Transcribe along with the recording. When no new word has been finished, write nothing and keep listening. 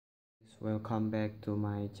welcome back to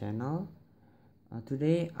my channel.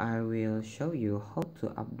 Today I will show you how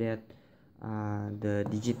to update the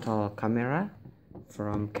digital camera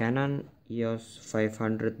from Canon EOS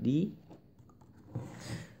 500D.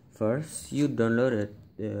 First, you downloaded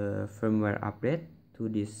the firmware update to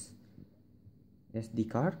this SD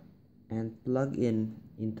card and plug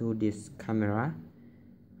into this camera.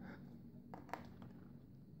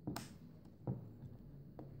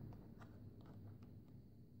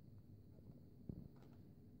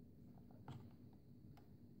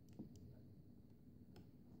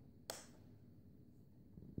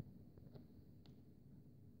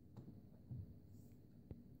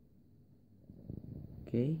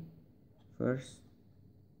 Okay, first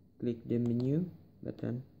click the menu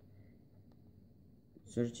button,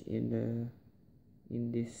 search in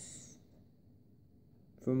this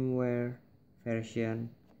firmware version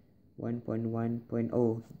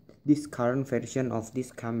 1.1.0, this current version of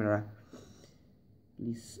this camera.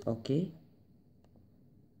 Please okay.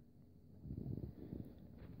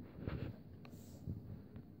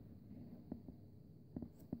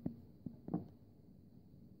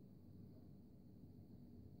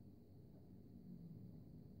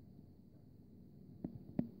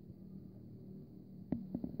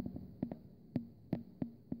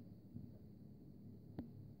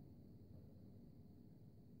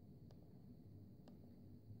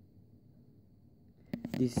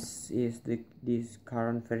 This is this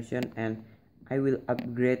current version and I will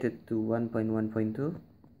upgrade it to 1.1.2.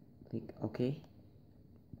 Click OK.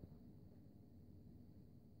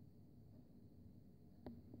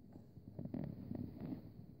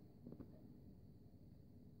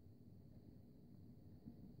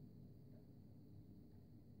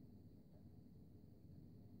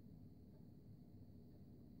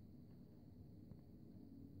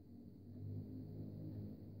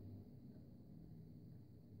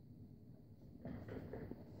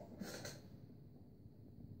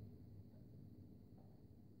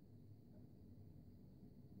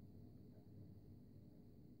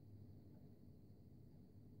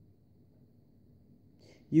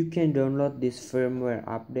 You can download this firmware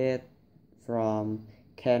update from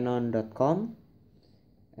canon.com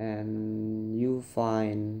and you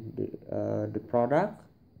find the product.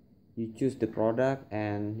 You choose the product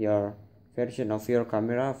and your version of your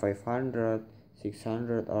camera, 500,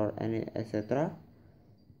 600 or any etc.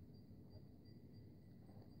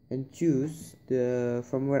 And choose the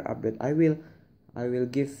firmware update. I will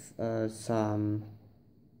give some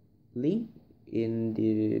link in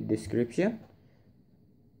the description.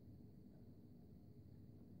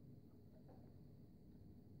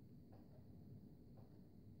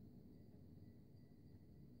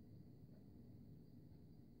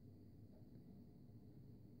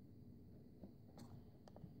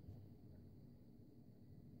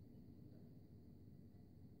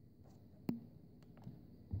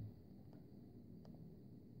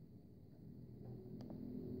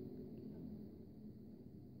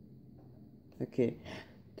 Okay,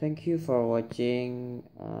 thank you for watching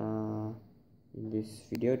in this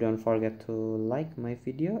video. Don't forget to like my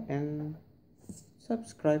video and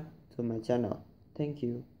subscribe to my channel. Thank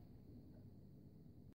you.